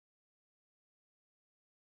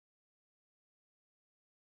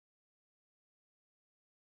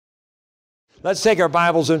Let's take our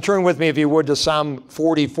Bibles and turn with me, if you would, to Psalm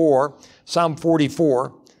 44. Psalm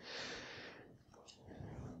 44.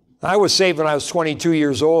 I was saved when I was 22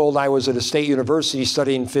 years old. I was at a state university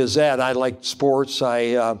studying phys ed. I liked sports.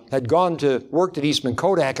 I had worked at Eastman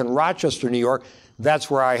Kodak in Rochester, New York.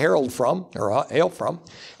 That's where I hail from.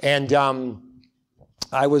 And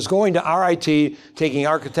I was going to RIT taking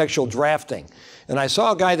architectural drafting. And I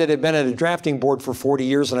saw a guy that had been at a drafting board for 40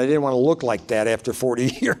 years, and I didn't want to look like that after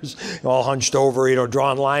 40 years, all hunched over,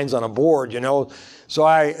 drawing lines on a board, So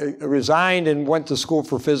I resigned and went to school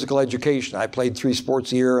for physical education. I played 3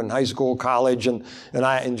 sports a year in high school, college, and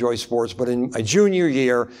I enjoy sports. But in my junior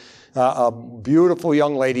year, a beautiful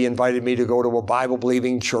young lady invited me to go to a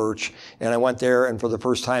Bible-believing church, and I went there and for the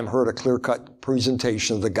first time heard a clear-cut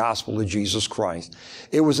presentation of the gospel of Jesus Christ.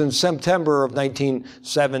 It was in September of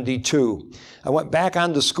 1972. I went back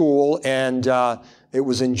on to school, and it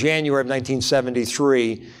was in January of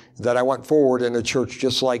 1973 that I went forward in a church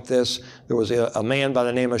just like this. There was a man by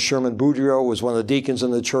the name of Sherman Boudreaux, who was one of the deacons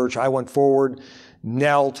in the church. I went forward,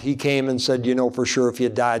 knelt. He came and said, for sure if you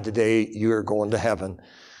died today, you're going to heaven.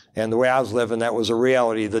 And the way I was living, that was a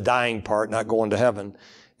reality, the dying part, not going to heaven.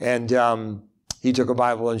 And he took a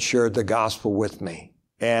Bible and shared the gospel with me.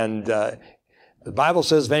 And the Bible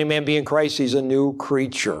says, if any man be in Christ, he's a new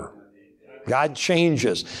creature. God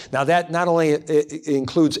changes. Now that not only it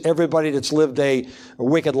includes everybody that's lived a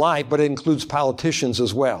wicked life, but it includes politicians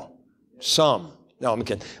as well. Some. No, I'm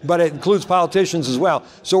kidding. But it includes politicians as well.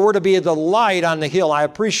 So we're to be the light on the hill. I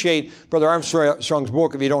appreciate Brother Armstrong's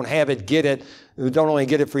book. If you don't have it, get it. Don't only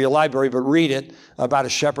get it for your library, but read it, about a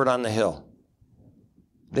shepherd on the hill.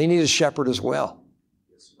 They need a shepherd as well,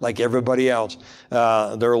 like everybody else.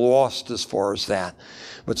 They're lost as far as that.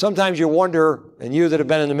 But sometimes you wonder, and you that have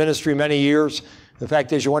been in the ministry many years, the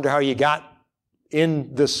fact is you wonder how you got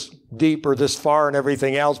in this deep or this far and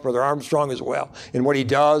everything else, Brother Armstrong as well, and what he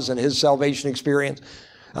does and his salvation experience.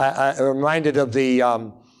 I'm reminded of the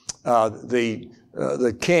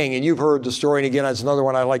king, and you've heard the story, and again, that's another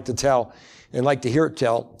one I like to tell and like to hear it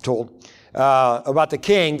told, about the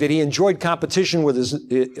king, that he enjoyed competition with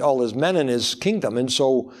all his men in his kingdom. And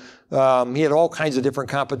so he had all kinds of different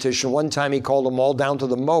competition. One time he called them all down to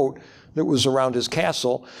the moat that was around his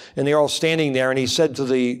castle, and they're all standing there, and he said to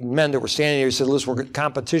the men that were standing there, he said, listen,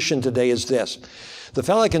 competition today is this. The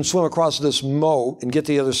fella can swim across this moat and get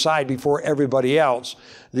to the other side before everybody else.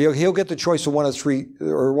 He'll get the choice of one of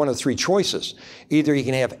three choices. Either he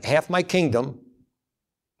can have half my kingdom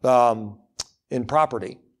in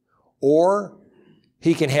property, or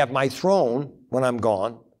he can have my throne when I'm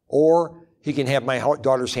gone, or he can have my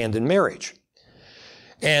daughter's hand in marriage.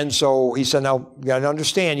 And so he said, now, you got to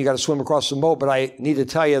understand, you got to swim across the moat, but I need to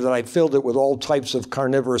tell you that I filled it with all types of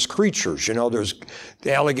carnivorous creatures. There's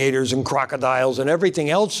alligators and crocodiles and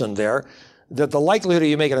everything else in there, that the likelihood of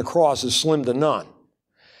you making a cross is slim to none.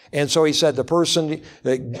 And so he said, the person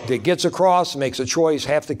that gets across makes a choice,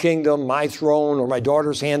 half the kingdom, my throne, or my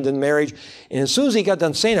daughter's hand in marriage. And as soon as he got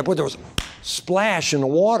done saying that, there was a splash in the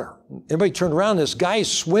water. Everybody turned around, this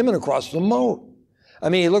guy's swimming across the moat. I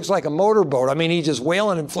mean, he looks like a motorboat. I mean, he's just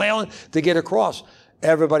wailing and flailing to get across.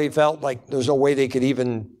 Everybody felt like there's no way they could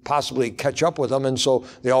even possibly catch up with him. And so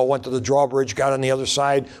they all went to the drawbridge, got on the other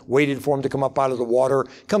side, waited for him to come up out of the water.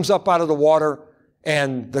 Comes up out of the water,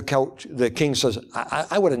 and the king says,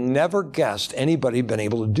 I would have never guessed anybody been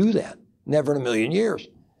able to do that. Never in a million years.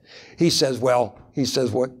 He says, what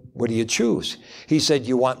do you choose? He said,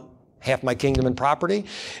 you want half my kingdom and property?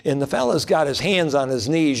 And the fella's got his hands on his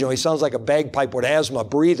knees. He sounds like a bagpipe with asthma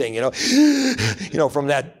breathing, from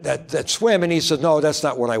that swim. And he said, no, that's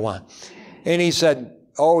not what I want. And he said,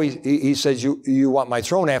 he says, you want my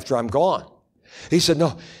throne after I'm gone. He said,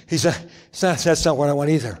 no, that's not what I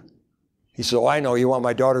want either. He said, I know you want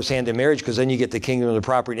my daughter's hand in marriage because then you get the kingdom and the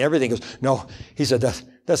property and everything. He goes, no, he said,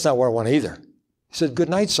 that's not what I want either. He said, good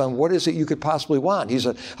night, son. What is it you could possibly want? He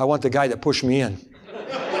said, I want the guy that pushed me in.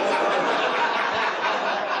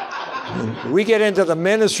 We get into the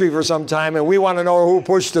ministry for some time and we want to know who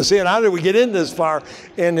pushed us in. How did we get in this far,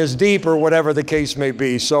 in this deep, or whatever the case may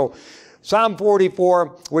be? So Psalm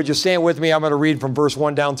 44, would you stand with me? I'm going to read from verse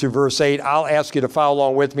 1 down through verse 8. I'll ask you to follow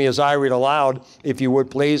along with me as I read aloud, if you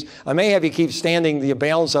would, please. I may have you keep standing the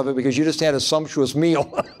balance of it because you just had a sumptuous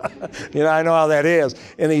meal. I know how that is.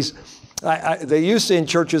 And they used to in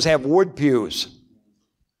churches have wood pews.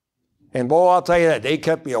 And boy, I'll tell you that, they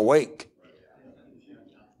kept me awake.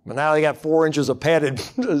 But now they got 4 inches of padded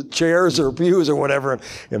chairs or pews or whatever,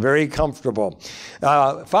 and very comfortable.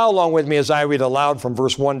 Follow along with me as I read aloud from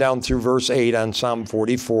verse 1 down through verse 8 on Psalm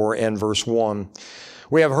 44 and verse 1.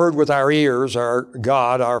 We have heard with our ears, our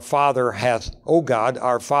God, our Father hath, O God,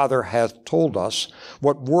 our Father hath told us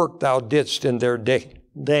what work thou didst in their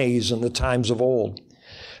days and the times of old,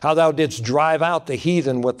 how thou didst drive out the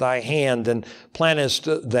heathen with thy hand and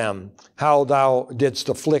plantest them, how thou didst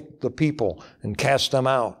afflict the people and cast them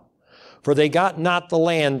out. For they got not the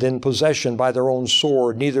land in possession by their own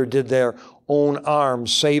sword, neither did their own arm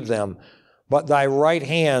save them, but thy right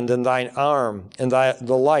hand and thine arm and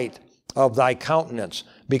the light of thy countenance,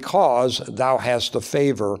 because thou hast a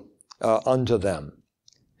favor unto them.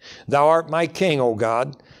 Thou art my king, O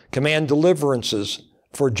God. Command deliverances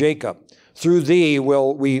for Jacob. Through thee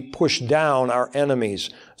will we push down our enemies.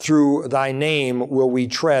 Through thy name will we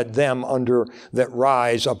tread them under that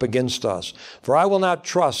rise up against us. For I will not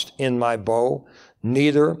trust in my bow,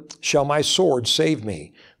 neither shall my sword save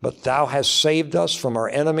me. But thou hast saved us from our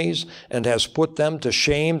enemies and hast put them to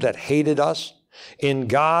shame that hated us. In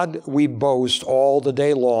God we boast all the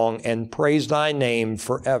day long and praise thy name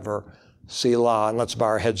forever. Selah. And let's bow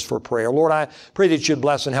our heads for prayer. Lord, I pray that you'd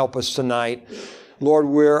bless and help us tonight. Lord,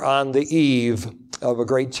 we're on the eve of a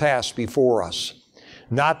great task before us.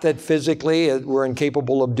 Not that physically we're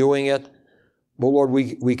incapable of doing it, but Lord,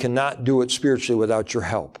 we cannot do it spiritually without your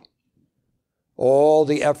help. All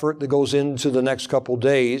the effort that goes into the next couple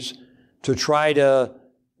days to try to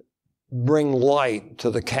bring light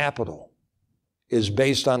to the capital is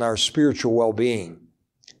based on our spiritual well-being,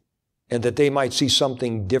 and that they might see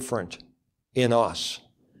something different in us.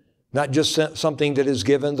 Not just something that is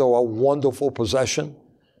given, though a wonderful possession,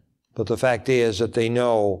 but the fact is that they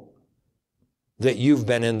know that you've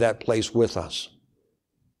been in that place with us.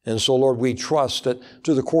 And so, Lord, we trust that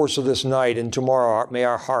through the course of this night and tomorrow, may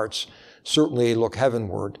our hearts certainly look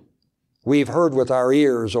heavenward. We've heard with our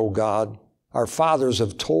ears, O God, our fathers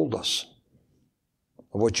have told us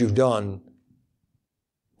of what you've done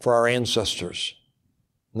for our ancestors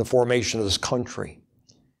in the formation of this country.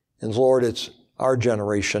 And Lord, it's our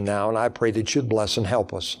generation now, and I pray that you'd bless and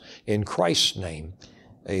help us. In Christ's name,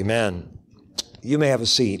 amen. You may have a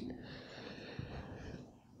seat.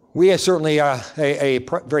 We are certainly a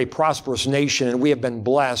very prosperous nation, and we have been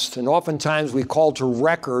blessed. And oftentimes we call to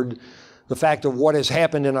record the fact of what has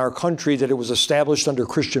happened in our country, that it was established under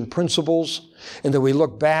Christian principles, and that we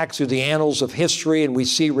look back through the annals of history and we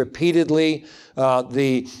see repeatedly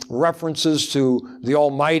the references to the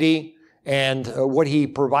Almighty and what he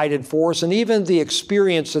provided for us, and even the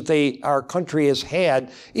experience that our country has had,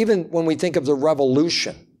 even when we think of the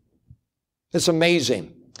revolution. It's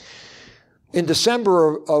amazing. In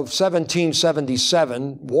December of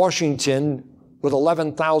 1777, Washington, with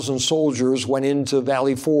 11,000 soldiers, went into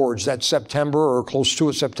Valley Forge. That September, or close to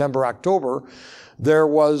it, September, October. There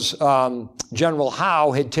was General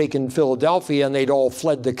Howe had taken Philadelphia, and they'd all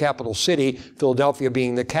fled the capital city, Philadelphia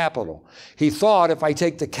being the capital. He thought, if I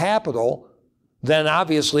take the capital, then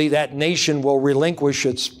obviously that nation will relinquish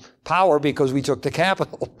its power because we took the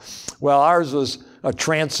capital. Well, ours was a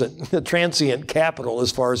transient capital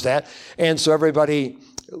as far as that. And so everybody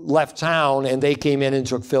left town, and they came in and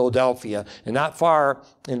took Philadelphia. And not far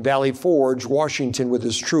in Valley Forge, Washington, with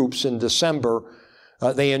his troops in December,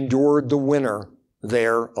 they endured the winter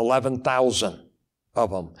there, 11,000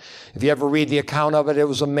 of them. If you ever read the account of it, it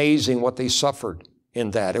was amazing what they suffered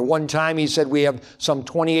in that. At one time, he said, we have some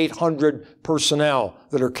 2,800 personnel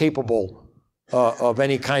that are capable of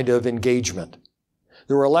any kind of engagement.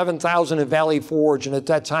 There were 11,000 in Valley Forge, and at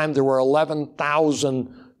that time there were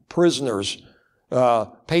 11,000 prisoners,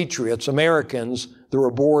 patriots, Americans that were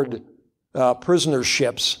aboard prisoner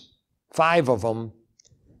ships, 5 of them,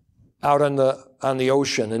 out on the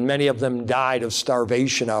ocean, and many of them died of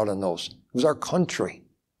starvation out on those. It was our country.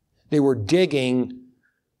 They were digging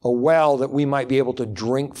a well that we might be able to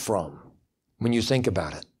drink from, when you think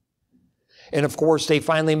about it. And of course, they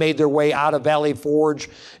finally made their way out of Valley Forge,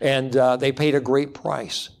 and they paid a great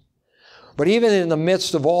price. But even in the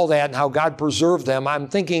midst of all that and how God preserved them, I'm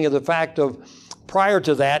thinking of the fact of prior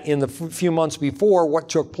to that, in the few months before, what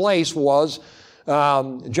took place was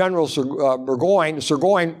General Burgoyne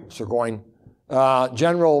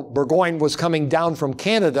was coming down from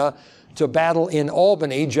Canada to battle in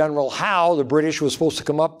Albany. General Howe, the British, was supposed to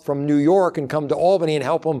come up from New York and come to Albany and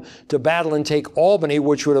help him to battle and take Albany,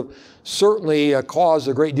 which would have certainly caused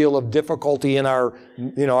a great deal of difficulty in our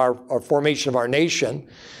formation of our nation.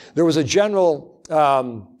 There was a General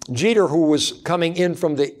Jeter who was coming in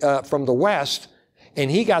from the west, and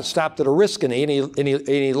he got stopped at Oriskany, and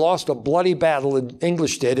he lost a bloody battle, the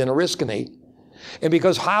English did, in Oriskany. And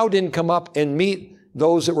because Howe didn't come up and meet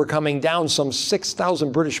those that were coming down, some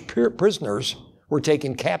 6,000 British prisoners were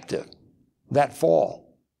taken captive that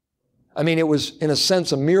fall. I mean, it was, in a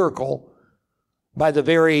sense, a miracle by the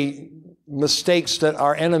very mistakes that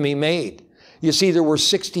our enemy made. You see, there were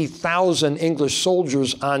 60,000 English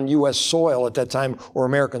soldiers on U.S. soil at that time, or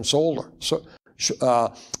American soil.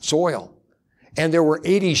 And there were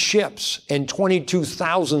 80 ships and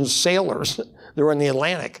 22,000 sailors that were in the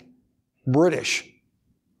Atlantic, British.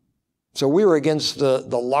 So we were against the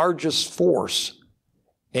largest force.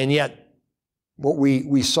 And yet, what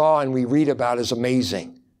we saw and we read about is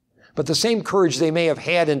amazing. But the same courage they may have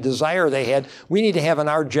had and desire they had, we need to have in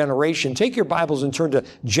our generation. Take your Bibles and turn to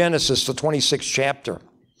Genesis, the 26th chapter.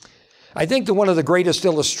 I think that one of the greatest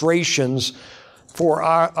illustrations for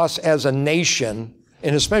us as a nation,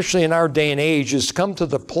 and especially in our day and age, is to come to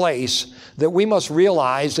the place that we must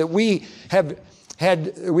realize that we've had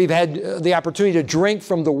the opportunity to drink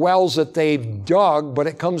from the wells that they've dug, but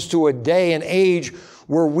it comes to a day and age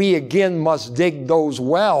where we again must dig those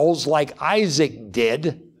wells like Isaac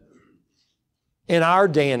did in our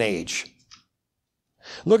day and age.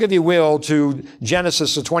 Look, if you will, to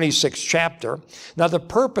Genesis, the 26th chapter. Now, the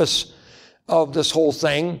purpose of this whole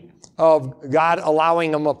thing, of God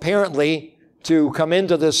allowing them apparently to come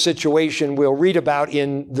into this situation we'll read about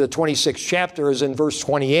in the 26th chapter, is in verse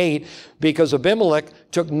 28, because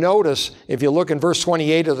Abimelech took notice. If you look in verse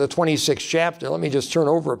 28 of the 26th chapter, let me just turn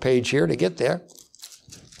over a page here to get there.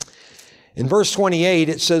 In verse 28,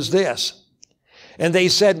 it says this, and they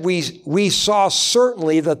said, we saw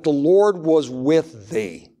certainly that the Lord was with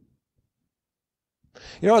thee.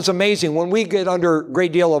 You know, it's amazing. When we get under a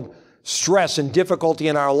great deal of stress and difficulty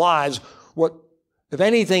in our lives, if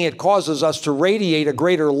anything, it causes us to radiate a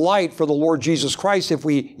greater light for the Lord Jesus Christ if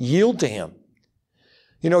we yield to Him.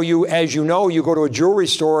 You know, as you know, you go to a jewelry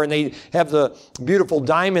store and they have the beautiful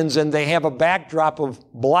diamonds and they have a backdrop of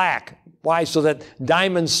black. Why? So that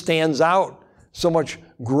diamond stands out so much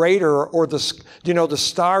greater, or the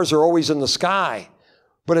stars are always in the sky,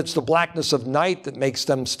 but it's the blackness of night that makes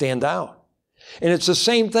them stand out. And it's the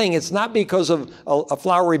same thing. It's not because of a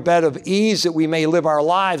flowery bed of ease that we may live our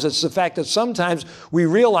lives. It's the fact that sometimes we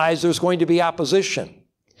realize there's going to be opposition.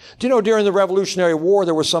 Do you know, during the Revolutionary War,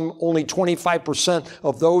 there was only 25%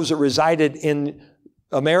 of those that resided in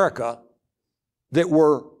America that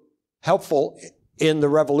were helpful in the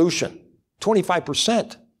revolution.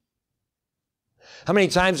 25%. How many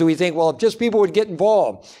times do we think, well, if just people would get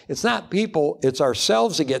involved? It's not people, it's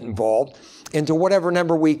ourselves that get involved into whatever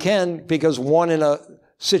number we can, because one in a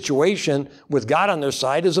situation with God on their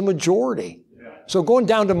side is a majority. Yeah. So going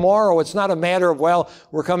down tomorrow, it's not a matter of, well,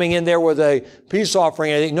 we're coming in there with a peace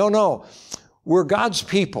offering. No. We're God's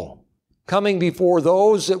people coming before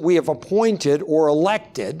those that we have appointed or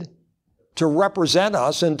elected to represent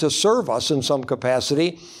us and to serve us in some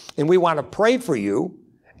capacity. And we want to pray for you.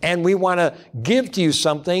 And we want to give to you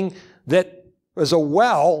something that is a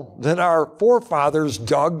well that our forefathers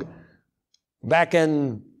dug back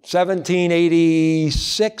in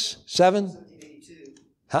 1786, 7? 82.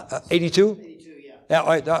 82? 82, yeah.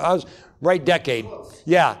 I was right decade.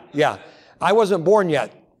 Yeah. I wasn't born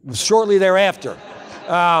yet. Shortly thereafter,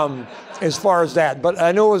 as far as that. But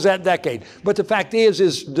I know it was that decade. But the fact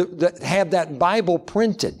is to have that Bible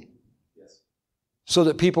printed so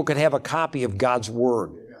that people could have a copy of God's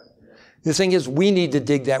Word. The thing is, we need to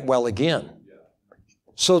dig that well again.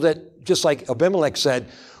 So that, just like Abimelech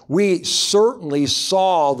said, we certainly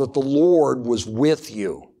saw that the Lord was with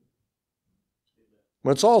you.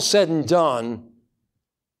 When it's all said and done,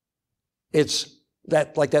 it's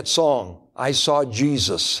like that song, I saw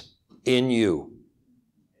Jesus in you.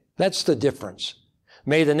 That's the difference.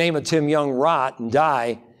 May the name of Tim Young rot and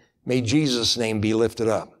die. May Jesus' name be lifted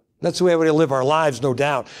up. That's the way we live our lives, no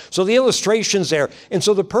doubt. So the illustration's there. And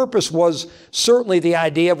so the purpose was certainly the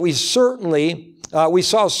idea of we saw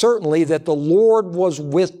certainly that the Lord was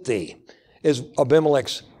with thee, is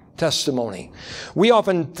Abimelech's testimony. We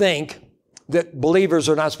often think that believers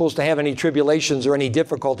are not supposed to have any tribulations or any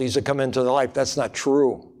difficulties that come into their life. That's not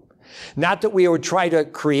true. Not that we would try to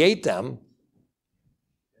create them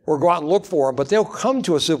or go out and look for them, but they'll come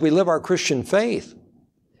to us if we live our Christian faith.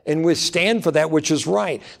 And we stand for that which is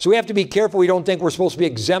right. So we have to be careful. We don't think we're supposed to be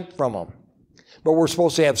exempt from them. But we're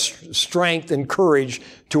supposed to have strength and courage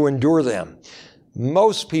to endure them.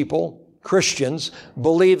 Most people, Christians,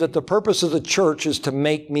 believe that the purpose of the church is to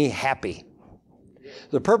make me happy.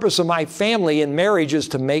 The purpose of my family and marriage is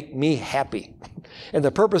to make me happy. And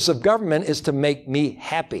the purpose of government is to make me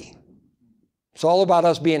happy. It's all about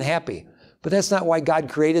us being happy. But that's not why God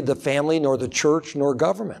created the family, nor the church, nor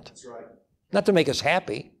government. That's right. Not to make us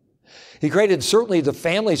happy. He created certainly the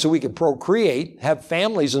family so we could procreate, have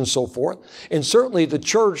families and so forth, and certainly the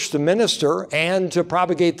church to minister and to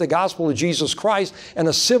propagate the gospel of Jesus Christ, and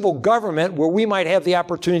a civil government where we might have the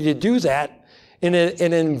opportunity to do that in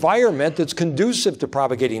an environment that's conducive to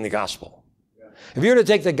propagating the gospel. If you're to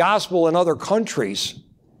take the gospel in other countries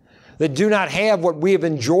that do not have what we have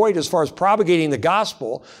enjoyed as far as propagating the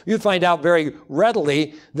gospel, you'd find out very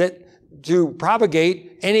readily that to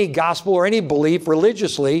propagate any gospel or any belief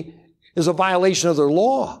religiously is a violation of their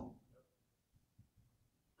law.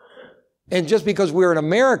 And just because we're an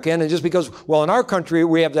American and just because, well, in our country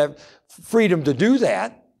we have that freedom to do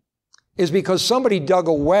that, is because somebody dug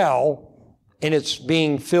a well and it's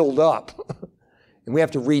being filled up. And we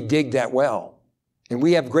have to redig that well. And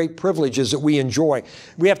we have great privileges that we enjoy.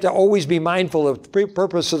 We have to always be mindful of the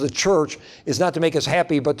purpose of the church is not to make us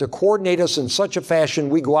happy, but to coordinate us in such a fashion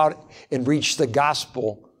we go out and reach the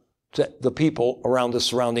gospel to the people around the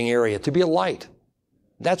surrounding area, to be a light.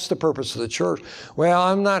 That's the purpose of the church. Well,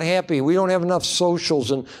 I'm not happy. We don't have enough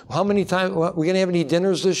socials. And how many times, we're going to have any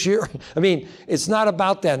dinners this year? I mean, it's not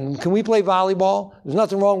about that. Can we play volleyball? There's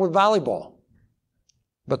nothing wrong with volleyball.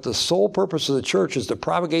 But the sole purpose of the church is to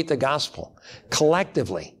propagate the gospel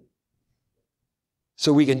collectively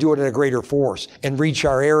so we can do it in a greater force and reach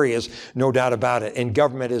our areas, no doubt about it. And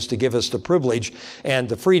government is to give us the privilege and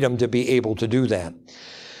the freedom to be able to do that.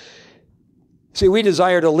 See, we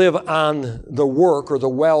desire to live on the work or the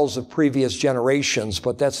wells of previous generations,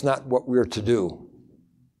 but that's not what we're to do.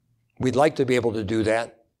 We'd like to be able to do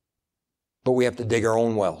that, but we have to dig our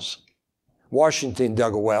own wells. Washington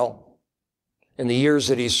dug a well. In the years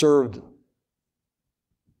that he served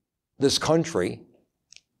this country,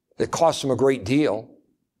 it cost him a great deal.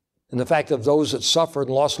 And the fact of those that suffered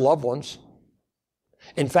and lost loved ones.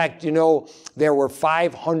 In fact, you know, there were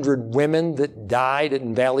 500 women that died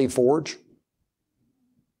in Valley Forge.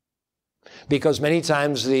 Because many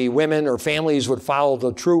times the women or families would follow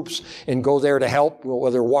the troops and go there to help,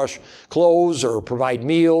 whether wash clothes or provide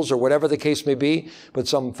meals or whatever the case may be. But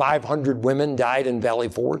some 500 women died in Valley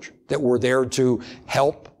Forge that were there to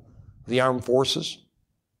help the armed forces.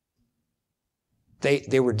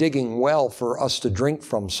 They were digging well for us to drink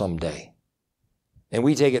from someday. And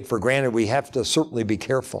we take it for granted. We have to certainly be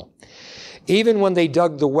careful. Even when they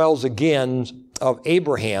dug the wells again of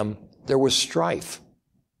Abraham, there was strife.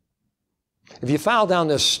 If you file down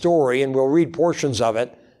this story, and we'll read portions of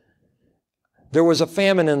it, there was a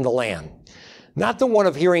famine in the land. Not the one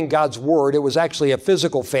of hearing God's word. It was actually a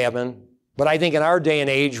physical famine. But I think in our day and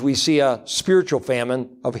age, we see a spiritual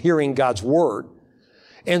famine of hearing God's word.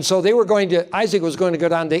 And so Isaac was going to go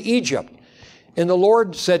down to Egypt. And the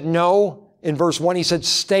Lord said no. In verse 1, he said,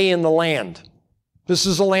 stay in the land. This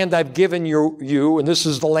is the land I've given you, and this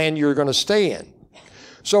is the land you're going to stay in.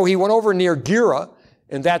 So he went over near Gerar.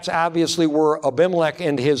 And that's obviously where Abimelech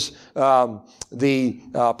and his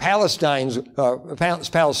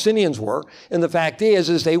Palestinians were. And the fact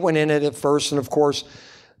is they went in it at first. And of course,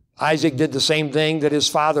 Isaac did the same thing that his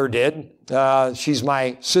father did. She's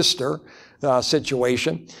my sister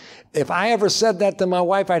situation. If I ever said that to my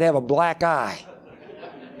wife, I'd have a black eye.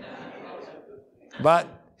 But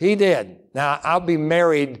he did. Now, I'll be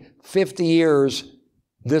married 50 years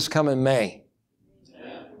this coming May.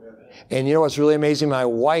 And you know what's really amazing? My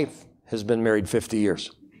wife has been married 50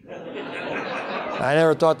 years. I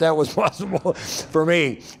never thought that was possible for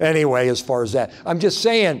me. Anyway, as far as that. I'm just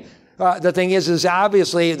saying, the thing is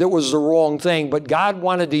obviously that was the wrong thing, but God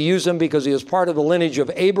wanted to use him because he was part of the lineage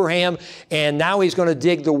of Abraham, and now he's going to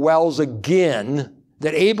dig the wells again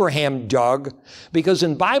that Abraham dug, because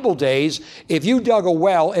in Bible days, if you dug a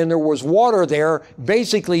well and there was water there,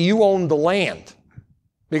 basically you owned the land.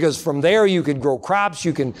 Because from there you could grow crops,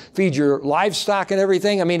 you can feed your livestock and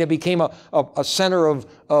everything. I mean, it became a center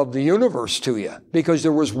of the universe to you because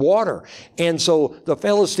there was water. And so the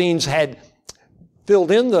Philistines had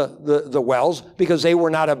filled in the wells because they were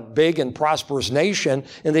not a big and prosperous nation,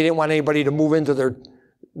 and they didn't want anybody to move into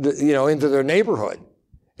their neighborhood.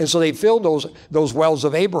 And so they filled those wells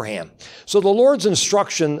of Abraham. So the Lord's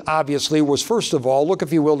instruction, obviously, was, first of all, look,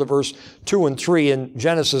 if you will, to verse 2 and 3 in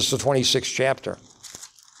Genesis, the 26th chapter.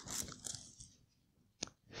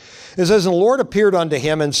 It says, and the Lord appeared unto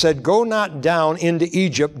him and said, go not down into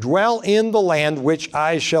Egypt, dwell in the land which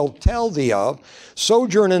I shall tell thee of,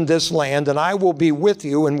 sojourn in this land, and I will be with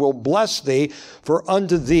you and will bless thee, for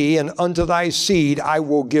unto thee and unto thy seed I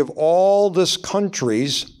will give all these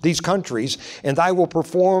countries, and I will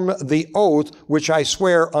perform the oath which I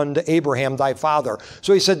swear unto Abraham thy father.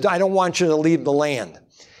 So he said, I don't want you to leave the land.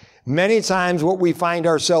 Many times what we find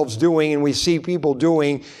ourselves doing and we see people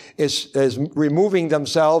doing is removing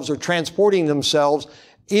themselves or transporting themselves,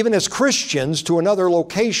 even as Christians, to another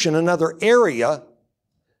location, another area,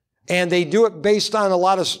 and they do it based on a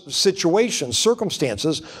lot of situations,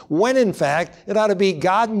 circumstances, when in fact it ought to be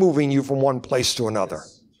God moving you from one place to another.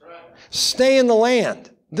 Stay in the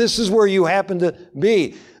land. This is where you happen to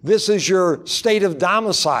be. This is your state of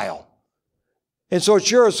domicile. And so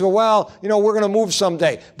it's yours. So, well, you know, we're going to move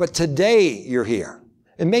someday. But today you're here.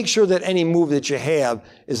 And make sure that any move that you have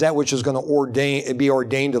is that which is going to be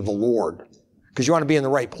ordained of the Lord. Because you want to be in the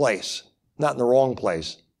right place, not in the wrong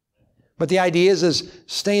place. But the idea is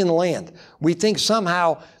stay in the land. We think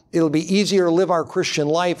somehow it'll be easier to live our Christian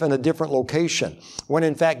life in a different location, when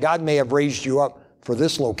in fact God may have raised you up for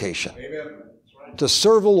this location. Amen. To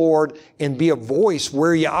serve the Lord and be a voice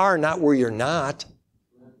where you are, not where you're not.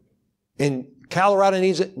 And Colorado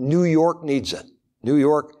needs it. New York needs it. New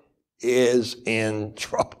York is in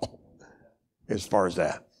trouble as far as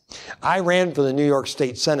that. I ran for the New York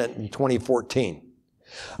State Senate in 2014.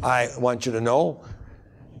 I want you to know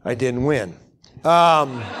I didn't win. But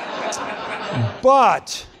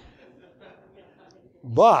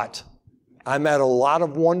I met a lot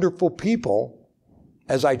of wonderful people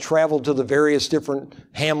as I traveled to the various different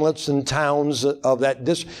hamlets and towns of that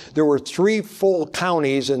district. There were 3 full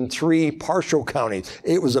counties and 3 partial counties.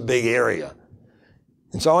 It was a big area.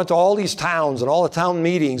 And so I went to all these towns and all the town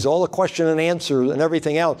meetings, all the question and answers and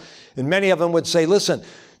everything else. And many of them would say, listen,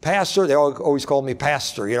 Pastor, they always called me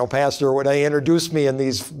Pastor. You know, Pastor, when they introduced me in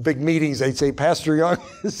these big meetings, they'd say, Pastor Young,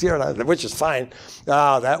 which is fine.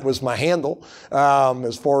 That was my handle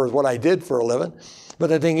as far as what I did for a living. But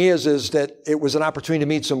the thing is that it was an opportunity to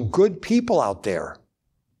meet some good people out there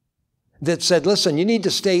that said, listen, you need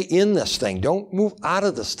to stay in this thing. Don't move out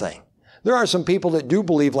of this thing. There are some people that do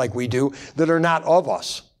believe like we do that are not of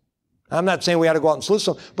us. I'm not saying we ought to go out and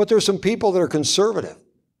solicit them, but there's some people that are conservative.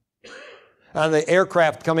 On the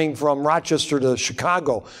aircraft coming from Rochester to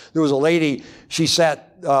Chicago, there was a lady, she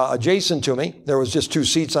sat adjacent to me. There was just 2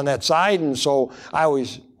 seats on that side, and so I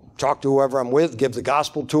always talk to whoever I'm with, give the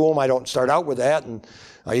gospel to them. I don't start out with that. And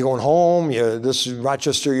are you going home? This is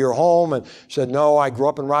Rochester, your home? And she said, no, I grew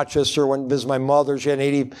up in Rochester, went to visit my mother. She had an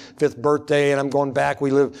 85th birthday, and I'm going back.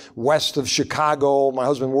 We live west of Chicago. My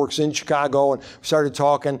husband works in Chicago, and we started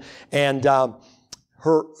talking. And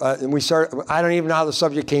and we started, I don't even know how the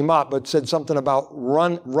subject came up, but said something about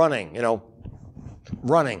running.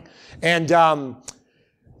 And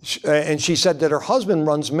she said that her husband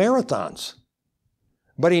runs marathons.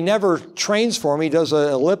 But he never trains for him. He does an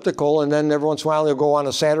elliptical, and then every once in a while he'll go on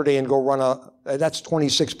a Saturday and go run that's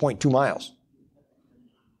 26.2 miles.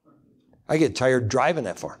 I get tired driving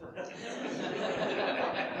that far.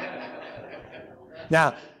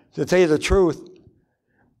 Now, to tell you the truth,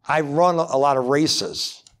 I run a lot of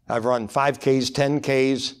races. I've run 5Ks,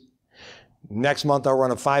 10Ks. Next month I'll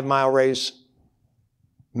run a 5-mile race.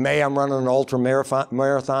 May I'm running an ultra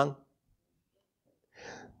marathon.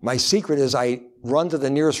 My secret is I run to the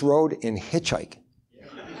nearest road and hitchhike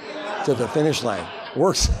to the finish line.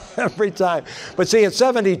 Works every time. But see, at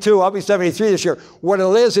 72, I'll be 73 this year. What it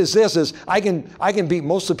is I can beat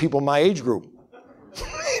most of the people in my age group.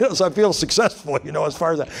 So I feel successful, as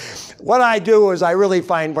far as that. What I do is I really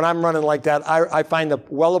find when I'm running like that, I find a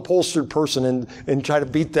well-upholstered person and try to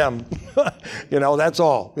beat them. That's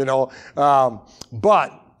all,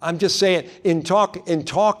 But I'm just saying, in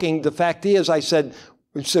talking, the fact is, I said,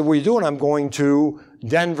 what are you doing? I'm going to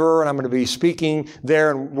Denver, and I'm going to be speaking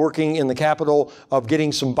there and working in the capital of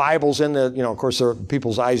getting some Bibles in the, of course,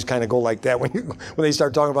 people's eyes kind of go like that when they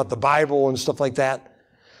start talking about the Bible and stuff like that.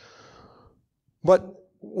 But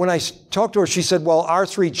when I talked to her, she said, well, our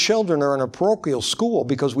 3 children are in a parochial school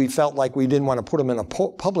because we felt like we didn't want to put them in a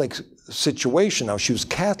public situation. Now, she was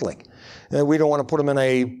Catholic, and we don't want to put them in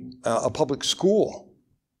a public school.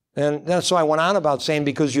 And that's why I went on about saying,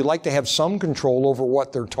 because you like to have some control over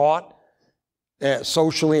what they're taught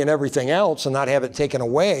socially and everything else, and not have it taken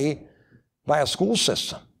away by a school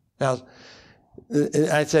system. Now,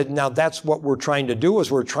 I said, now that's what we're trying to do,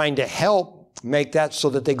 is we're trying to help make that so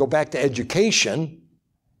that they go back to education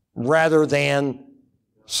rather than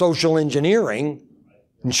social engineering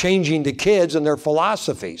and changing the kids and their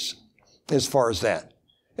philosophies as far as that.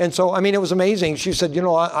 And so, it was amazing. She said,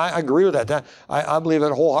 I agree with that. I believe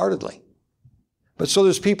it wholeheartedly. But so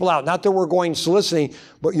there's people out, not that we're going soliciting,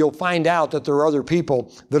 but you'll find out that there are other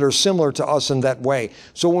people that are similar to us in that way.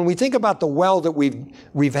 So when we think about the well that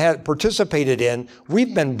we've had participated in,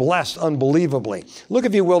 we've been blessed unbelievably. Look,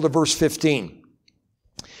 if you will, to verse 15.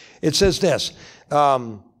 It says this.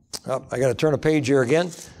 I got to turn a page here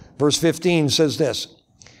again. Verse 15 says this.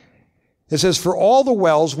 It says, for all the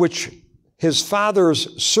wells which his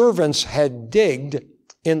father's servants had digged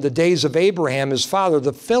in the days of Abraham, his father,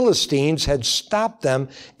 the Philistines had stopped them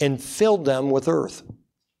and filled them with earth.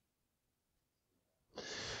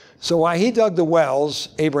 So while he dug the wells,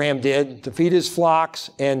 Abraham did, to feed his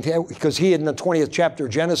flocks, and because he in the 20th chapter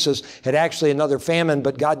of Genesis had actually another famine,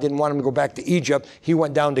 but God didn't want him to go back to Egypt, he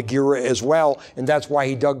went down to Gerar as well, and that's why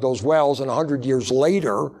he dug those wells. And 100 years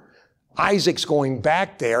later, Isaac's going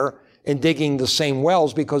back there and digging the same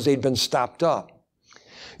wells because they'd been stopped up.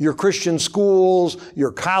 Your Christian schools,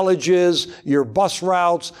 your colleges, your bus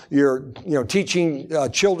routes, your teaching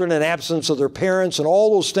children in absence of their parents, and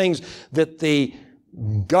all those things that the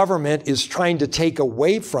government is trying to take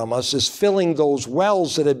away from us is filling those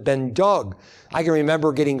wells that had been dug. I can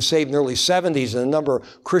remember getting saved in the early 70s and a number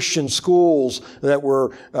of Christian schools that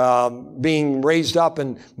were being raised up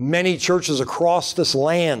in many churches across this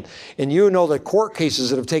land. And you know the court cases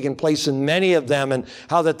that have taken place in many of them and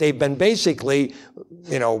how that they've been basically,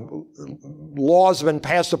 laws have been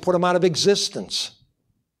passed to put them out of existence.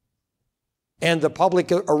 And the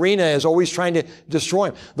public arena is always trying to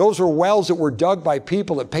destroy them. Those were wells that were dug by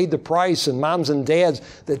people that paid the price, and moms and dads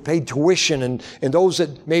that paid tuition, and those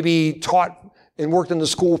that maybe taught and worked in the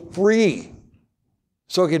school free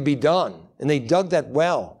so it could be done. And they dug that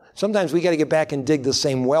well. Sometimes we got to get back and dig the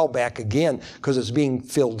same well back again because it's being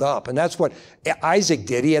filled up. And that's what Isaac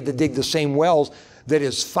did. He had to dig the same wells that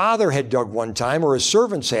his father had dug one time, or his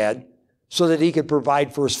servants had, so that he could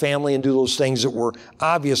provide for his family and do those things that were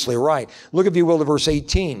obviously right. Look, if you will, to verse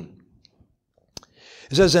 18.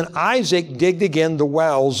 It says, and Isaac digged again the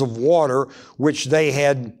wells of water which they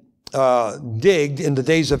had digged in the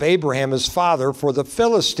days of Abraham his father, for the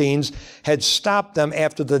Philistines had stopped them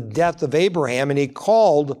after the death of Abraham, and he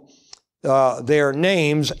called their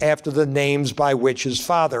names after the names by which his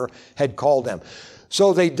father had called them.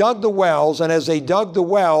 So they dug the wells, and as they dug the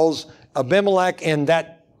wells, Abimelech and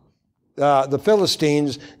the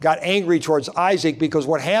Philistines got angry towards Isaac, because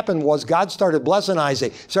what happened was God started blessing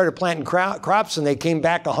Isaac, started planting crops, and they came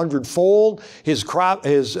back 100-fold. His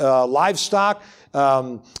livestock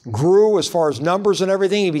grew as far as numbers and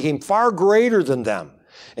everything. He became far greater than them.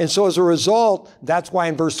 And so as a result, that's why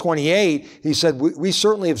in verse 28, he said, we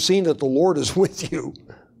certainly have seen that the Lord is with you,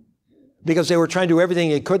 because they were trying to do everything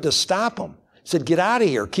they could to stop him. He said, get out of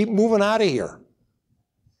here. Keep moving out of here.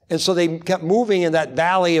 And so they kept moving in that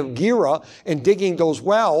valley of Gerar and digging those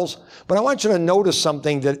wells. But I want you to notice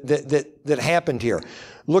something that happened here.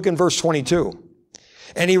 Look in verse 22.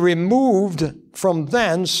 And he removed from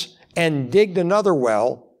thence and digged another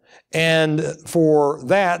well, and for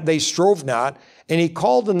that they strove not. And he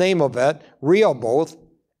called the name of it Rehoboth,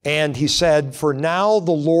 and he said, for now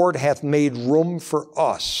the Lord hath made room for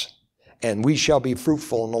us, and we shall be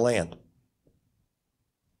fruitful in the land.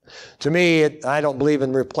 To me, I don't believe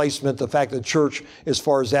in replacement, the fact that the church, as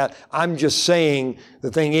far as that. I'm just saying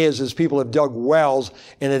the thing is people have dug wells,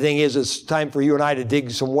 and the thing is it's time for you and I to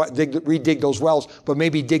redig those wells, but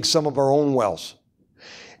maybe dig some of our own wells.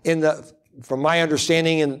 From my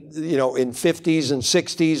understanding, in 50s and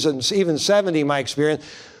 60s and even 70, my experience,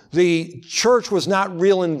 the church was not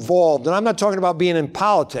real involved. And I'm not talking about being in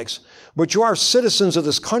politics, but you are citizens of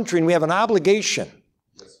this country, and we have an obligation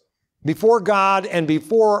before God and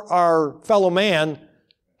before our fellow man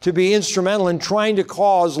to be instrumental in trying to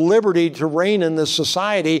cause liberty to reign in this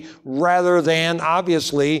society, rather than,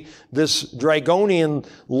 obviously, this draconian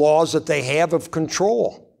laws that they have of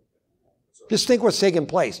control. Just think what's taking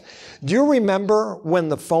place. Do you remember when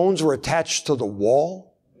the phones were attached to the wall?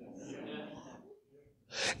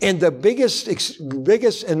 And the biggest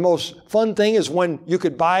and most fun thing is when you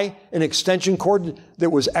could buy an extension cord that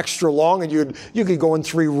was extra long, and you could go in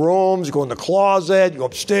 3 rooms, go in the closet, go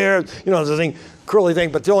upstairs, the thing, curly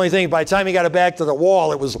thing. But the only thing, by the time you got it back to the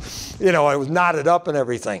wall, it was knotted up and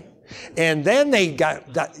everything. And then they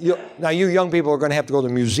got that. Now you young people are going to have to go to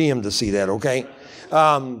the museum to see that, okay?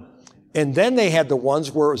 And then they had the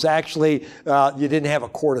ones where it was actually you didn't have a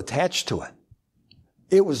cord attached to it.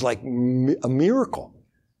 It was like a miracle.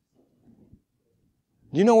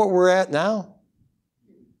 You know what we're at now?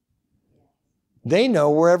 They know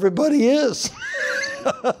where everybody is.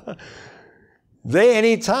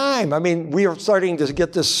 Anytime. I mean, we are starting to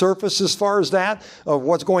get this surface as far as that, of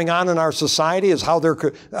what's going on in our society, is how they're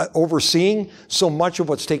overseeing so much of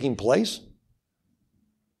what's taking place.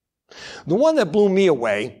 The one that blew me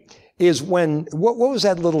away is when, what was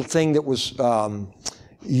that little thing that was,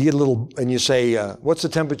 you get a little, and you say, what's the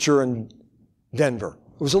temperature in Denver?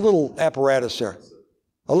 It was a little apparatus there.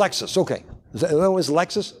 Alexis, okay. That was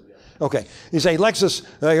Alexis? Okay. You say, Alexis,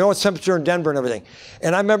 what's temperature in Denver and everything.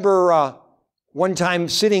 And I remember one time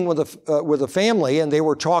sitting with a family, and they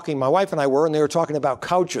were talking, my wife and I were, and they were talking about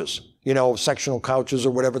couches, sectional couches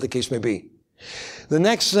or whatever the case may be. The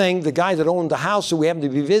next thing, the guy that owned the house that we happened to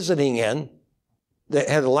be visiting in, that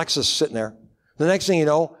had Alexis sitting there, the next thing you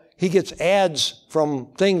know, he gets ads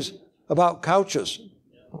from things about couches.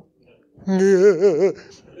 You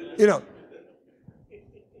know,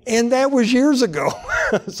 and that was years ago.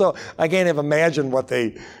 So I can't even imagine what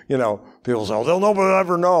they, you know, people say, oh, they'll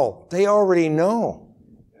never know. They already know.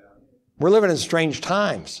 We're living in strange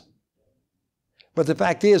times. But the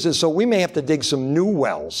fact is so we may have to dig some new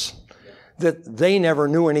wells that they never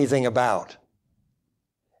knew anything about.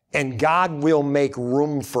 And God will make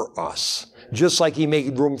room for us, just like he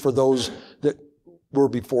made room for those that were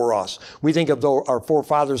before us. We think of our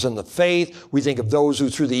forefathers in the faith. We think of those who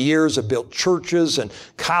through the years have built churches and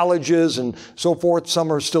colleges and so forth.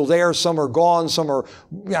 Some are still there. Some are gone. Some are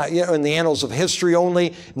in the annals of history only.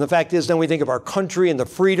 And the fact is, then we think of our country and the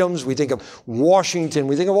freedoms. We think of Washington.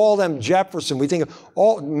 We think of all them, Jefferson. We think of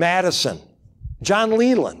all Madison, John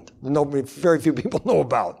Leland. Very few people know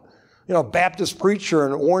about. You know, Baptist preacher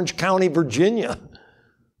in Orange County, Virginia.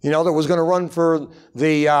 You know, that was going to run for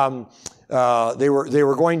the. They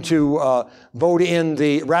were going to vote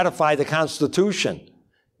ratify the Constitution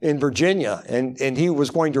in Virginia, and he was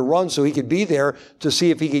going to run so he could be there to see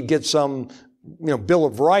if he could get some, you know, Bill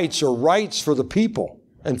of Rights or rights for the people,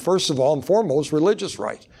 and first of all and foremost, religious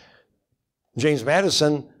rights. James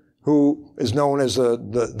Madison, who is known as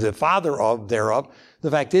the father thereof,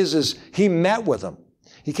 the fact is he met with him.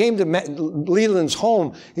 He came to Leland's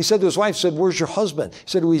home. He said to his wife, said, where's your husband? He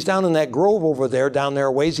said, well, he's down in that grove over there, down there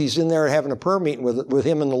a ways. He's in there having a prayer meeting with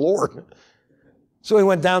him and the Lord. So he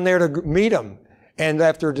went down there to meet him. And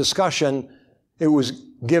after a discussion, it was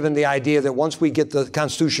given the idea that once we get the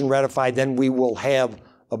Constitution ratified, then we will have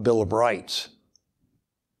a Bill of Rights.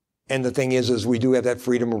 And the thing is we do have that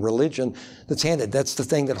freedom of religion that's handed. That's the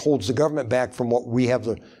thing that holds the government back from what we have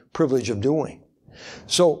the privilege of doing.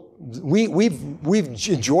 So we've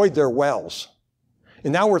enjoyed their wells.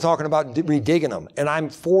 And now we're talking about redigging them. And I'm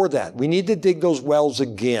for that. We need to dig those wells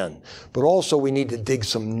again. But also we need to dig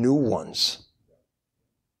some new ones.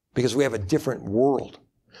 Because we have a different world.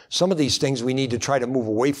 Some of these things we need to try to move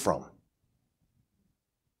away from.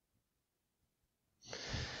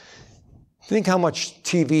 Think how much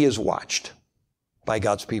TV is watched by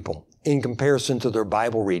God's people in comparison to their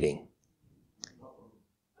Bible reading.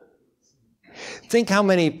 Think how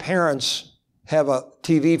many parents have a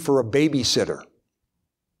TV for a babysitter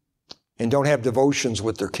and don't have devotions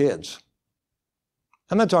with their kids.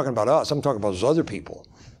 I'm not talking about us. I'm talking about those other people.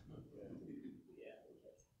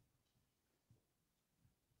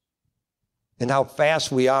 And how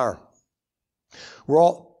fast we are.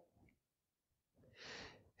 Have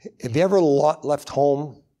you ever left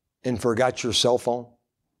home and forgot your cell phone?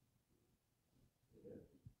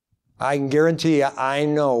 I can guarantee you, I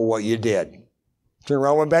know what you did. Turn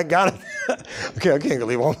around, went back, got it. Okay, I can't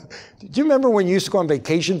leave home. Do you remember when you used to go on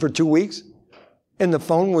vacation for 2 weeks and the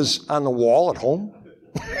phone was on the wall at home?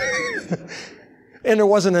 And there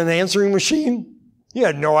wasn't an answering machine? You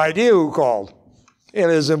had no idea who called. If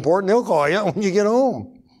it is important, he'll call you when you get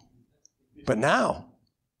home. But now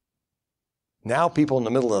people in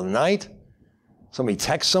the middle of the night, somebody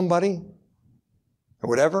texts somebody or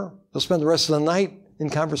whatever, they'll spend the rest of the night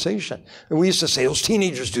in conversation. And we used to say, those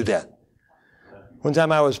teenagers do that. One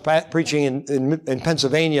time I was preaching in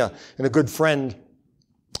Pennsylvania, and a good friend,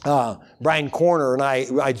 Brian Corner, and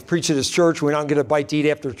I preached at his church. We went out and get a bite to eat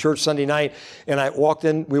after church Sunday night, and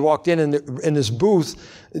we walked in this booth.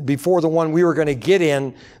 Before the one we were going to get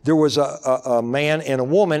in, there was a man and a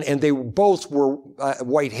woman, and they both were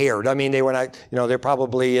white-haired. I mean, they were not, they're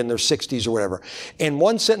probably in their 60s or whatever. And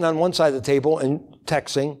one sitting on one side of the table and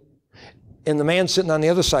texting, and the man sitting on the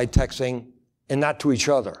other side texting, and not to each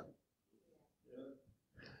other.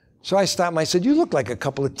 So I stopped and I said, you look like a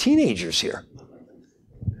couple of teenagers here.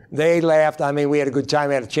 They laughed. I mean, we had a good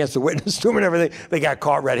time. I had a chance to witness to them and everything. They got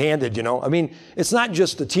caught red-handed, I mean, it's not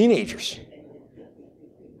just the teenagers.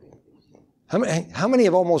 How many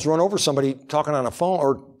have almost run over somebody talking on a phone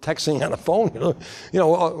or texting on a phone?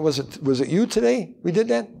 Was it you today? We did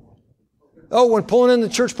that? Oh, when pulling in the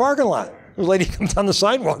church parking lot. The lady comes down the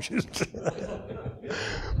sidewalk.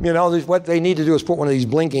 What they need to do is put one of these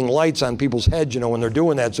blinking lights on people's heads, when they're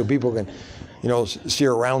doing that so people can, see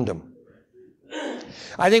around them.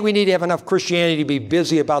 I think we need to have enough Christianity to be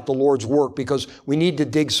busy about the Lord's work because we need to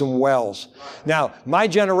dig some wells. Now, my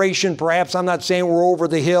generation, perhaps, I'm not saying we're over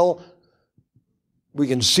the hill. We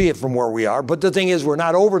can see it from where we are. But the thing is, we're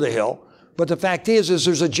not over the hill. But the fact is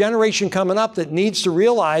there's a generation coming up that needs to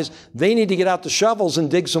realize they need to get out the shovels and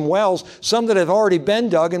dig some wells, some that have already been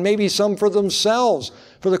dug, and maybe some for themselves,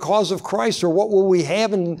 for the cause of Christ, or what will we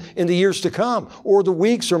have in the years to come, or the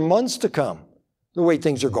weeks or months to come, the way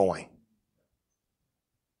things are going.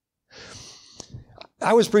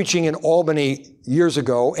 I was preaching in Albany years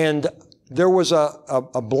ago, and there was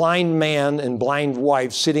a blind man and blind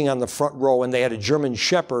wife sitting on the front row, and they had a German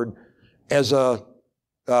Shepherd as a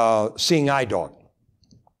seeing eye dog.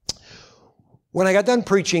 When I got done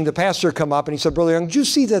preaching, the pastor come up and he said, Brother Young, did you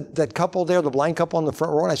see that couple there, the blind couple on the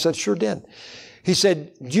front row? And I said, sure did. He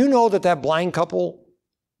said, do you know that blind couple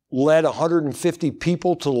led 150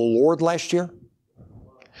 people to the Lord last year?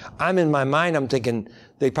 I'm in my mind, I'm thinking,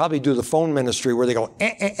 they probably do the phone ministry where they go,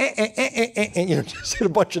 you know, just hit a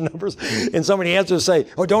bunch of numbers. And somebody answers and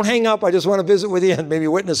say, oh, don't hang up. I just want to visit with you. And maybe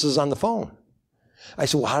witnesses on the phone. I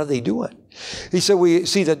said, well, how do they do it? He said, we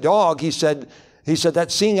see the dog. He said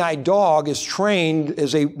that seeing eye dog is trained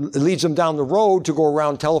as it leads them down the road to go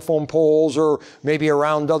around telephone poles or maybe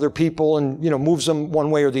around other people and, you know, moves them one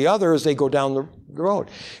way or the other as they go down the road.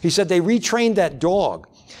 He said they retrained that dog.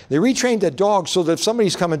 They retrained that dog so that if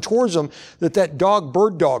somebody's coming towards them, that dog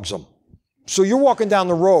bird dogs them. So you're walking down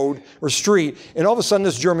the road or street, and all of a sudden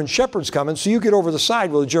this German Shepherd's coming, so you get over the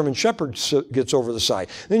side. Well, the German Shepherd gets over the side.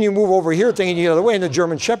 Then you move over here thinking you get the other way, and the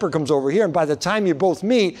German Shepherd comes over here, and by the time you both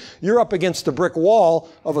meet, you're up against the brick wall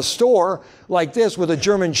of a store like this with a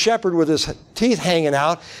German Shepherd with his teeth hanging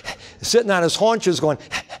out, sitting on his haunches going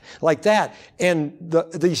like that. And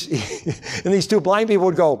these two blind people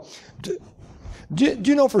would go, do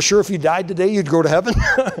you know for sure if you died today, you'd go to heaven?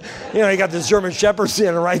 You know, you got this German Shepherd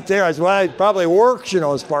standing right there. I said, well, it probably works, you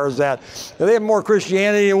know, as far as that. They have more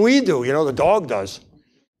Christianity than we do. You know, the dog does.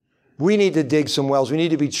 We need to dig some wells. We need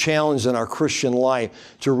to be challenged in our Christian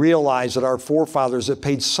life to realize that our forefathers that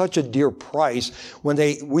paid such a dear price when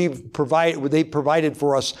they provided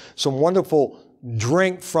for us some wonderful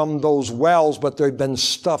drink from those wells, but they've been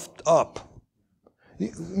stuffed up.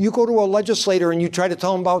 You go to a legislator and you try to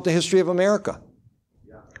tell them about the history of America.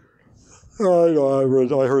 I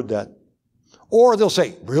heard that. Or they'll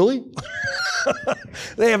say, really?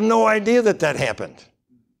 They have no idea that happened.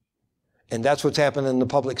 And that's what's happened in the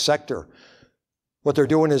public sector. What they're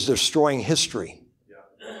doing is destroying history.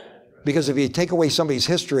 Because if you take away somebody's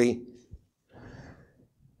history,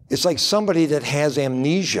 it's like somebody that has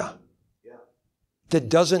amnesia, that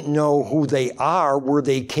doesn't know who they are, where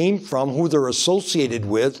they came from, who they're associated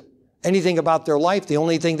with, anything about their life. The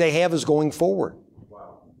only thing they have is going forward.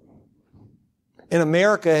 And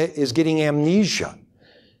America is getting amnesia.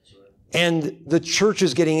 And the church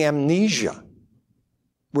is getting amnesia.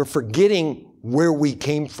 We're forgetting where we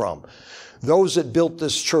came from. Those that built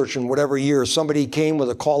this church in whatever year, somebody came with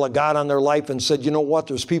a call of God on their life and said, you know what,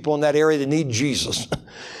 there's people in that area that need Jesus.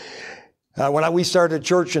 When we started a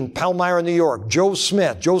church in Palmyra, New York,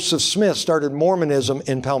 Joseph Smith started Mormonism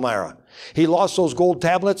in Palmyra. He lost those gold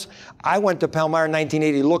tablets. I went to Palmyra in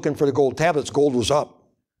 1980 looking for the gold tablets. Gold was up.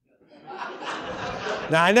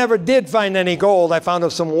 Now, I never did find any gold. I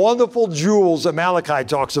found some wonderful jewels that Malachi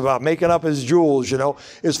talks about, making up his jewels, you know,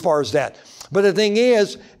 as far as that. But the thing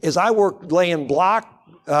is I worked laying block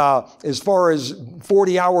as far as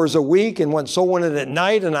 40 hours a week and went sewing it at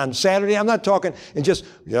night and on Saturday. I'm not talking, and just,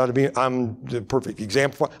 you know, I'm the perfect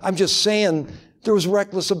example. I'm just saying there was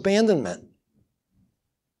reckless abandonment.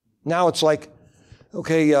 Now it's like,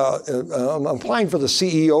 okay, I'm applying for the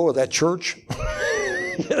CEO of that church.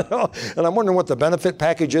 You know, and I'm wondering what the benefit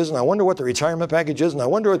package is, and I wonder what the retirement package is, and I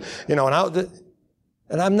wonder, you know,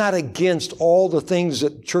 and I'm not against all the things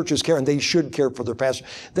that churches care, and they should care for their pastor.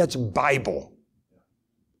 That's Bible.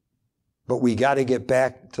 But we got to get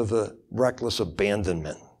back to the reckless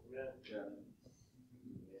abandonment.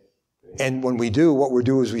 And when we do, what we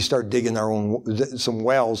do is we start digging some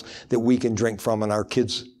wells that we can drink from and our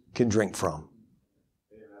kids can drink from.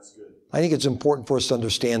 Yeah, that's good. I think it's important for us to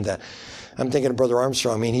understand that. I'm thinking of Brother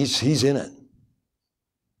Armstrong. I mean, he's in it.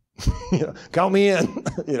 You know, count me in.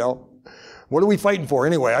 You know, what are we fighting for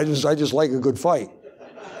anyway? I just like a good fight.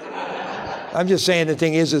 I'm just saying the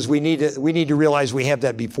thing is we need to realize we have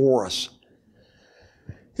that before us.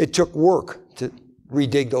 It took work to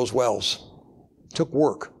redig those wells. It took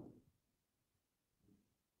work.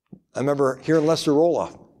 I remember hearing Lester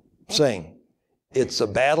Roloff saying, "It's a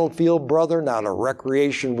battlefield, brother, not a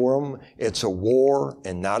recreation room. It's a war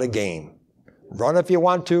and not a game. Run if you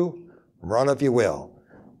want to, run if you will.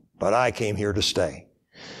 But I came here to stay."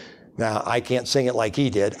 Now, I can't sing it like he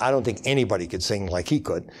did. I don't think anybody could sing like he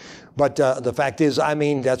could. But the fact is, I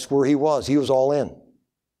mean, that's where he was. He was all in.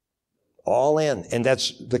 All in. And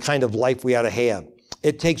that's the kind of life we ought to have.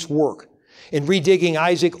 It takes work. In redigging,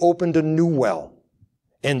 Isaac opened a new well.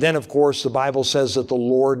 And then, of course, the Bible says that the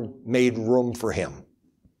Lord made room for him.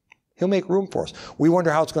 He'll make room for us. We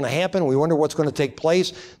wonder how it's going to happen. We wonder what's going to take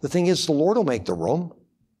place. The thing is, the Lord will make the room.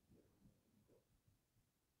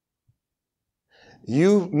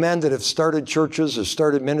 You men that have started churches or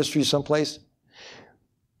started ministries someplace,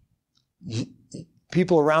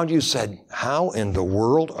 people around you said, how in the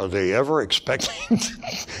world are they ever expecting to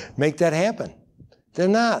make that happen? They're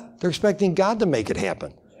not. They're expecting God to make it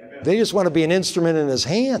happen. Amen. They just want to be an instrument in His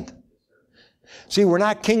hand. See, we're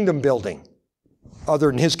not kingdom building other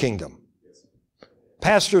than His kingdom.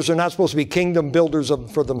 Pastors are not supposed to be kingdom builders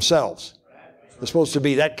for themselves. They're supposed to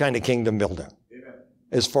be that kind of kingdom builder.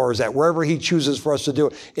 As far as that, wherever He chooses for us to do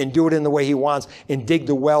it, and do it in the way He wants, and dig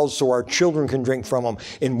the wells so our children can drink from them.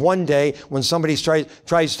 And one day, when somebody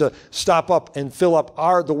tries to stop up and fill up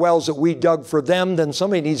the wells that we dug for them, then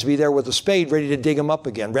somebody needs to be there with a spade ready to dig them up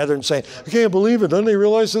again, rather than saying, I can't believe it. Don't they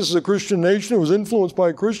realize this is a Christian nation? It was influenced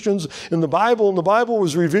by Christians in the Bible, and the Bible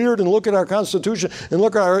was revered, and look at our Constitution, and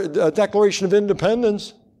look at our Declaration of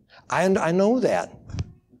Independence. I know that.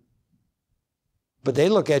 But they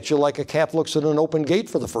look at you like a calf looks at an open gate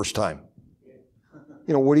for the first time.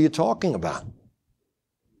 You know, what are you talking about?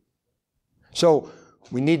 So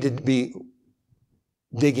we need to be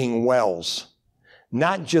digging wells,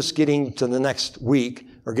 not just getting to the next week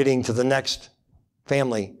or getting to the next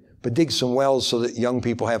family, but dig some wells so that young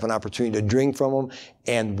people have an opportunity to drink from them,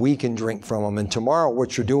 and we can drink from them. And tomorrow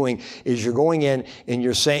what you're doing is you're going in and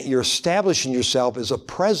you're establishing yourself as a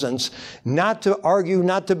presence, not to argue,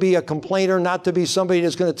 not to be a complainer, not to be somebody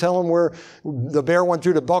that's going to tell them where the bear went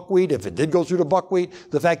through the buckwheat, if it did go through the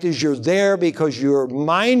buckwheat. The fact is you're there because you're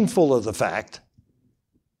mindful of the fact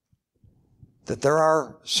that there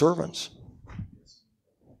are servants.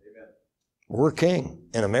 We're king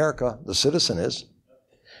in America, the citizen is.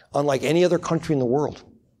 Unlike any other country in the world,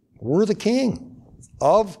 we're the king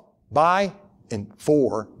of, by, and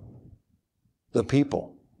for the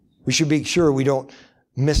people. We should be sure we don't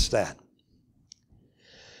miss that.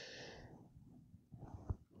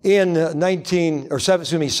 In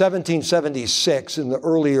 1776, in the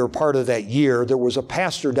earlier part of that year, there was a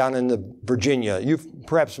pastor down in Virginia. You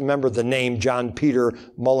perhaps remember the name John Peter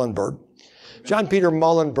Muhlenberg. John Peter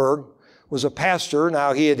Muhlenberg was a pastor.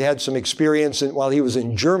 Now, he had some experience while he was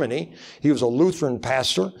in Germany. He was a Lutheran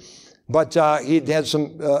pastor, but he'd had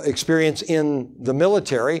some experience in the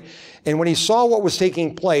military. And when he saw what was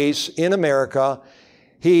taking place in America,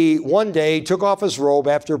 he one day took off his robe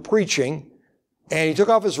after preaching, and he took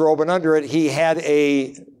off his robe, and under it he had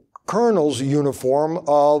a colonel's uniform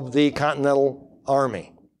of the Continental Army.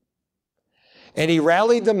 And he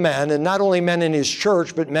rallied the men, and not only men in his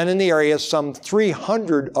church, but men in the area. Some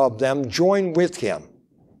 300 of them joined with him.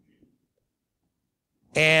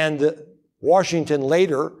 And Washington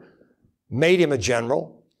later made him a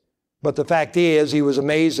general. But the fact is, he was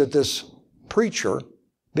amazed at this preacher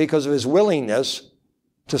because of his willingness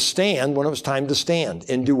to stand when it was time to stand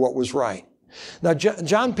and do what was right. Now,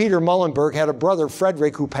 John Peter Muhlenberg had a brother,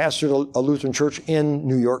 Frederick, who pastored a Lutheran church in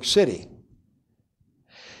New York City.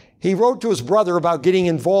 He wrote to his brother about getting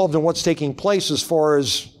involved in what's taking place as far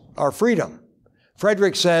as our freedom.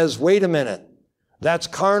 Frederick says, wait a minute, that's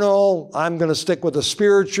carnal. I'm going to stick with the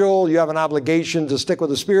spiritual. You have an obligation to stick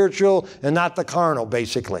with the spiritual and not the carnal,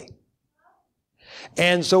 basically.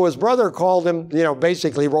 And so his brother called him,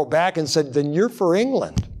 basically wrote back and said, then you're for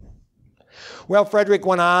England. Well, Frederick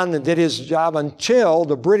went on and did his job until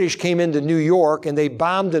the British came into New York and they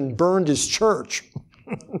bombed and burned his church.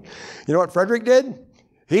 You know what Frederick did?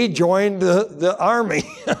 He joined the army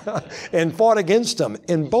and fought against them.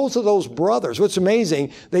 And both of those brothers, what's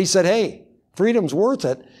amazing, they said, hey, freedom's worth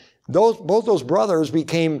it. Both those brothers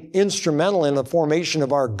became instrumental in the formation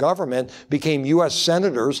of our government, became U.S.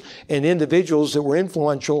 senators and individuals that were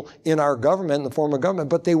influential in our government, in the form of government,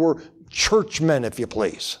 but they were churchmen, if you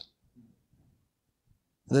please.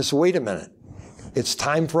 And they said, wait a minute, it's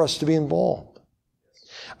time for us to be involved.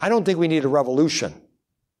 I don't think we need a revolution.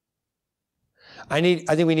 I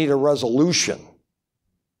think we need a resolution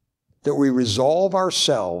that we resolve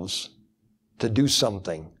ourselves to do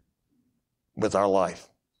something with our life.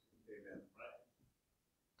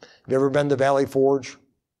 Have you ever been to Valley Forge?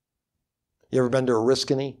 You ever been to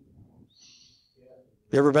Oriskany?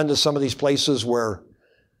 You ever been to some of these places where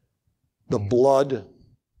the blood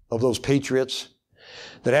of those patriots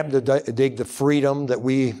that happened to dig the freedom that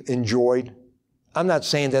we enjoyed? I'm not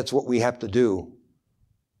saying that's what we have to do.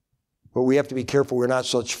 But we have to be careful we're not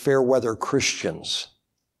such fair weather Christians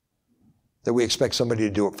that we expect somebody to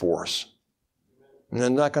do it for us. And it's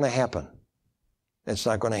not going to happen. It's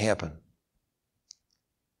not going to happen.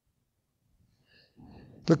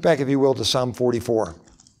 Look back, if you will, to Psalm 44.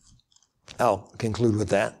 I'll conclude with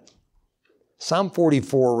that. Psalm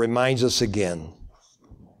 44 reminds us again.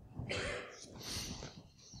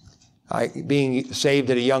 Being saved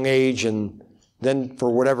at a young age and Then, for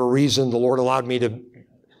whatever reason, the Lord allowed me to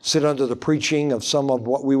sit under the preaching of some of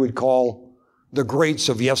what we would call the greats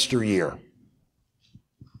of yesteryear.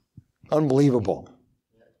 Unbelievable.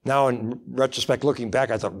 Now, in retrospect, looking back,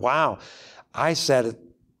 I thought, wow, I sat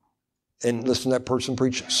and listened to that person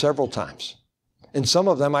preach several times. And some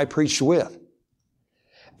of them I preached with.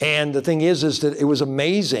 And the thing is that it was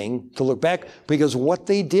amazing to look back because what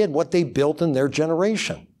they did, what they built in their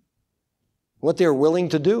generation, what they were willing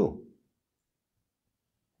to do.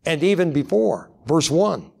 And even before, verse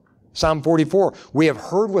 1, Psalm 44, we have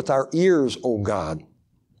heard with our ears, O God.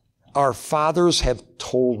 Our fathers have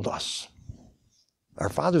told us. Our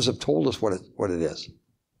fathers have told us what it is.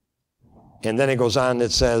 And then it goes on,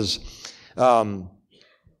 it says,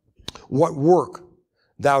 what work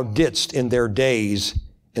thou didst in their days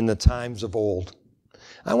in the times of old.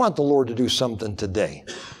 I want the Lord to do something today.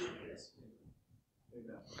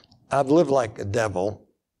 I've lived like a devil.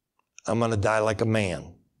 I'm going to die like a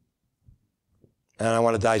man. And I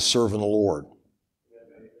want to die serving the Lord.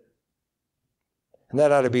 And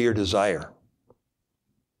that ought to be your desire.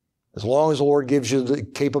 As long as the Lord gives you the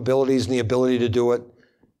capabilities and the ability to do it,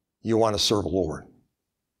 you want to serve the Lord.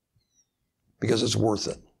 Because it's worth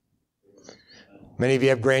it. Many of you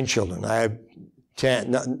have grandchildren. I have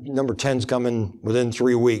number 10's coming within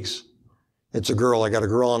 3 weeks. It's a girl. I got a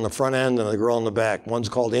girl on the front end and a girl on the back. One's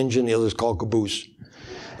called engine, the other's called caboose.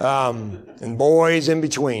 And boys in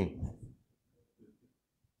between.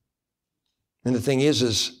 And the thing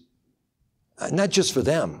is not just for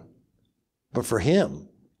them, but for him.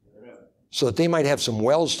 So that they might have some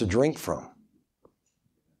wells to drink from.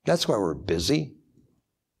 That's why we're busy.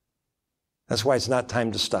 That's why it's not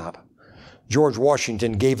time to stop. George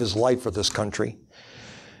Washington gave his life for this country.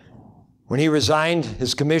 When he resigned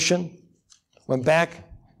his commission, went back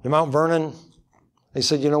to Mount Vernon, they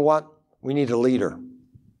said, you know what? We need a leader.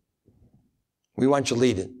 We want you to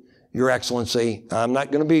lead it. Your Excellency. I'm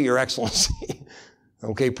not going to be Your Excellency.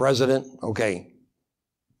 Okay, President. Okay.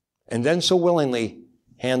 And then so willingly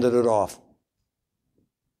handed it off.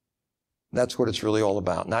 That's what it's really all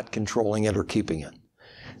about, not controlling it or keeping it.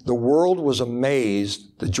 The world was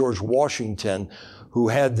amazed that George Washington, who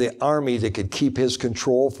had the army that could keep his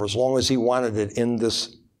control for as long as he wanted it in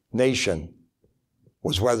this nation,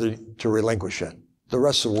 was whether to relinquish it. The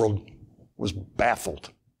rest of the world was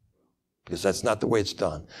baffled because that's not the way it's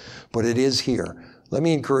done. But it is here. Let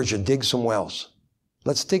me encourage you, dig some wells.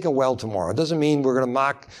 Let's dig a well tomorrow. It doesn't mean we're going to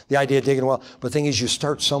mock the idea of digging a well, but the thing is you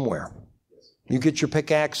start somewhere. You get your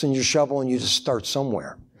pickaxe and your shovel and you just start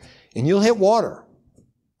somewhere. And you'll hit water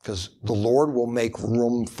because the Lord will make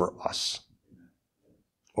room for us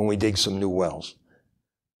when we dig some new wells.